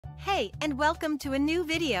Hey, and welcome to a new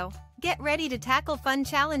video. Get ready to tackle fun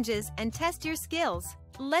challenges and test your skills.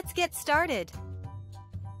 Let's get started.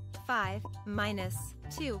 5 minus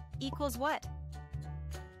 2 equals what?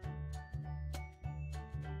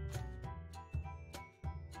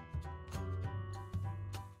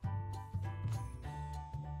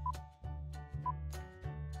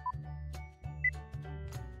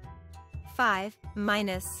 Five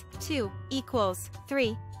minus 2 equals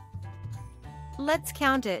 3. Let's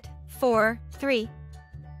count it. 4, 3.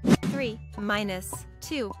 3 minus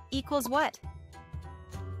 2 equals what?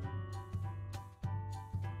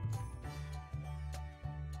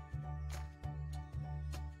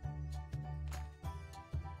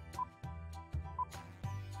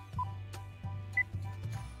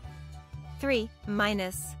 Three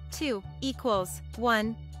minus 2 equals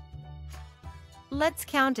 1. Let's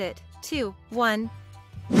count it. 2, 1.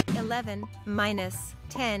 11 minus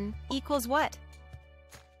 10 equals what?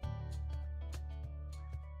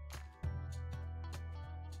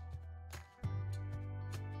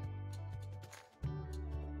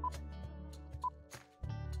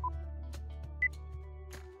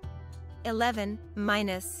 Eleven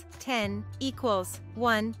minus 10 equals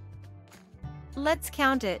 1. Let's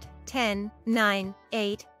count it. 10, 9,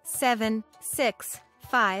 8, 7, 6,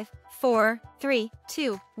 5, 4, 3,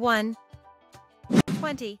 2, 1.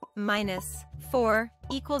 20 minus 4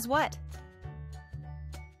 equals what?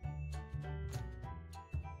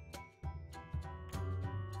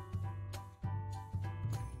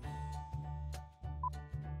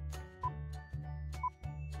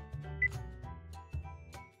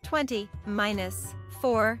 Twenty minus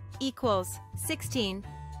 4 equals 16.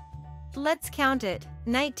 Let's count it.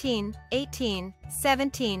 19, 18,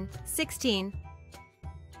 17, 16.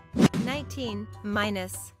 19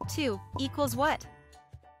 minus 2 equals what?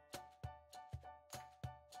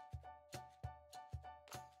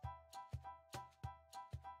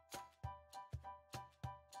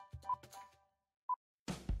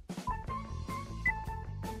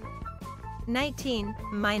 Nineteen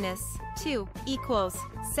minus 2 equals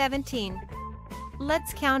 17.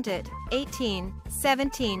 Let's count it. 18,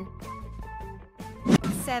 17.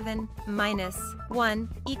 7 minus 1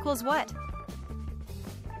 equals what?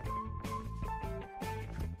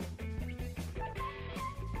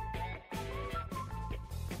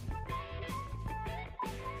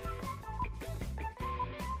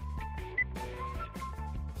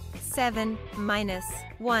 Seven minus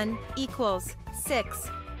 1 equals 6.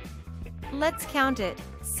 Let's count it.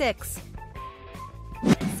 6.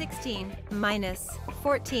 16 minus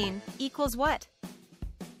 14 equals what?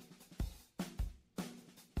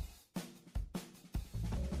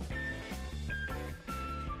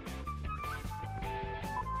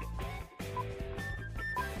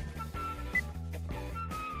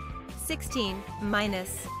 Sixteen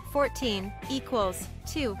minus 14 equals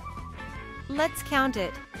 2. Let's count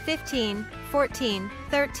it. 15, 14,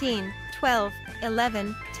 13, 12,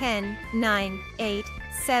 11, 10, 9, 8,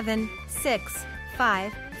 7, 6,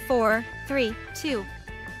 5, 4, 3, 2.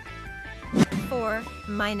 4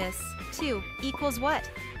 minus 2 equals what?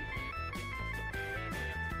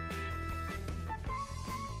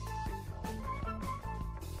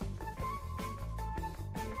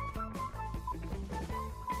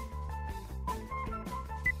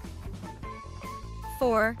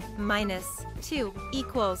 Four minus 2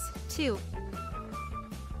 equals 2.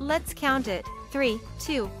 Let's count it. 3,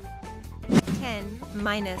 2. 10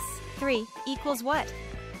 minus 3 equals what?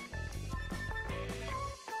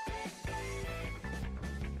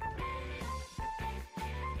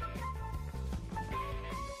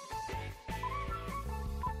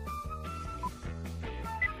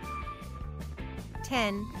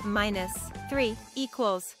 Ten minus 3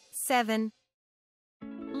 equals 7.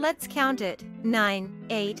 Let's count it. 9,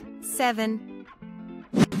 8, 7.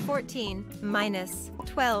 14 minus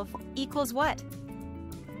 12 equals what?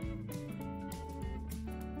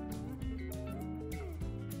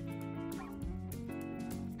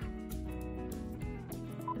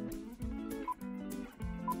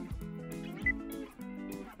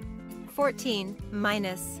 Fourteen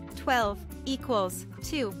minus 12 equals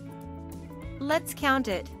 2. Let's count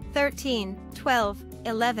it. 13, 12,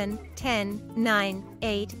 11, 10, 9,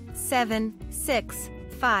 8, 7, 6,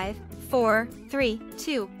 5, 4, 3,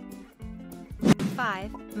 2.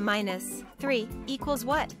 5 minus 3 equals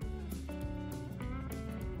what?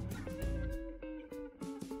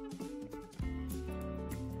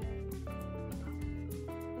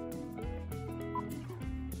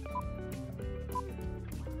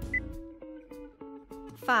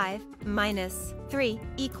 Five minus 3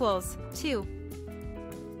 equals 2.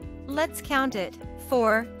 Let's count it.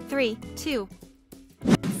 4, 3, 2.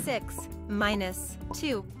 6 minus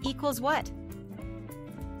 2 equals what?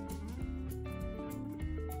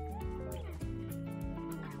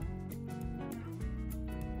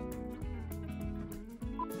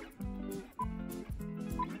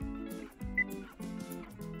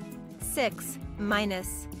 Six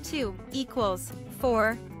minus 2 equals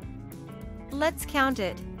 4. Let's count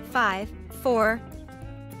it. 5, 4.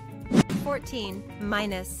 14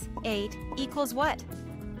 minus 8 equals what?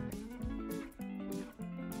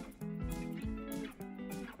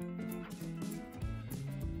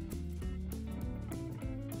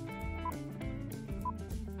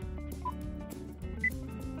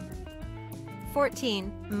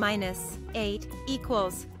 Fourteen minus 8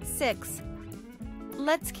 equals 6.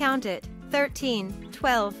 Let's count it. 13,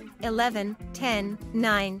 12, 11, 10,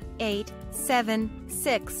 9, 8, 7,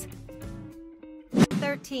 6.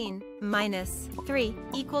 13 minus 3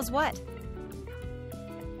 equals what?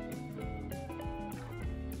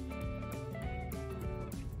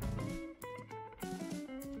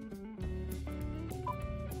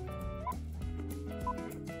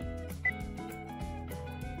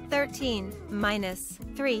 Thirteen minus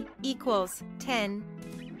 3 equals 10.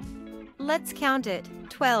 Let's count it.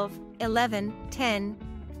 12, 11, 10.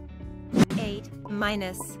 8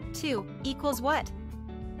 minus 2 equals what?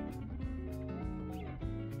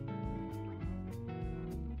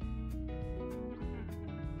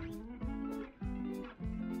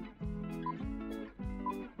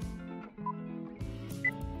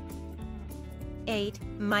 Eight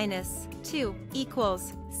minus 2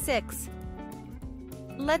 equals 6.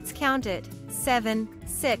 Let's count it. 7,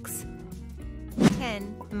 6.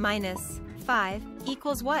 10 minus 5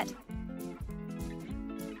 equals what?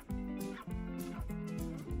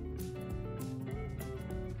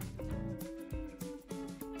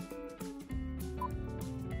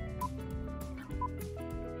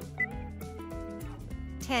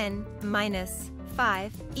 Ten minus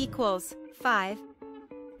 5 equals 5.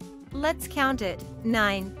 Let's count it.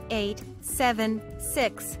 9, 8, 7,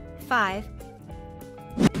 6, 5.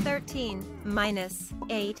 13 minus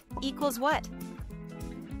 8 equals what?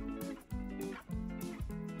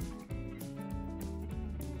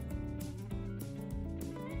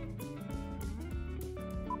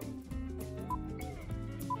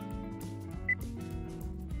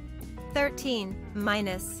 Thirteen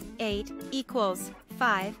minus 8 equals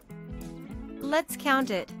 5. Let's count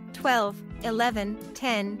it. 12, 11,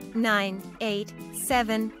 10, 9, 8,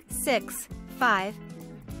 7, 6, 5.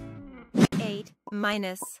 8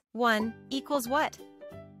 minus 1 equals what?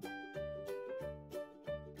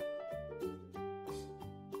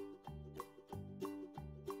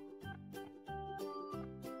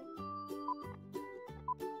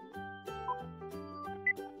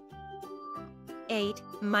 Eight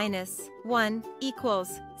minus 1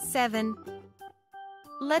 equals 7.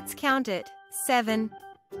 Let's count it. 7.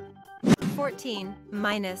 14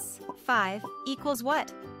 minus 5 equals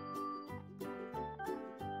what?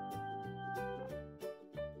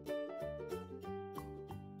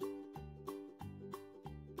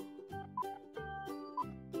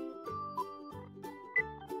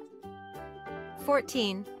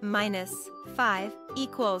 Fourteen minus 5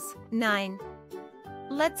 equals 9.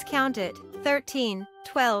 Let's count it. 13,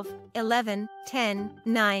 12, 11, 10,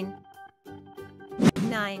 9.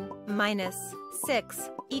 9 minus 6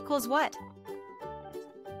 equals what?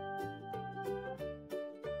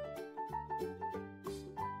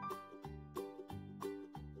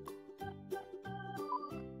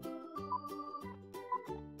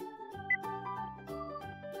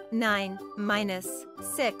 Nine minus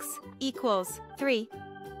 6 equals 3.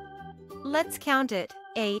 Let's count it.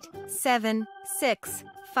 8, 7, 6,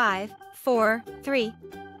 5, 4, 3.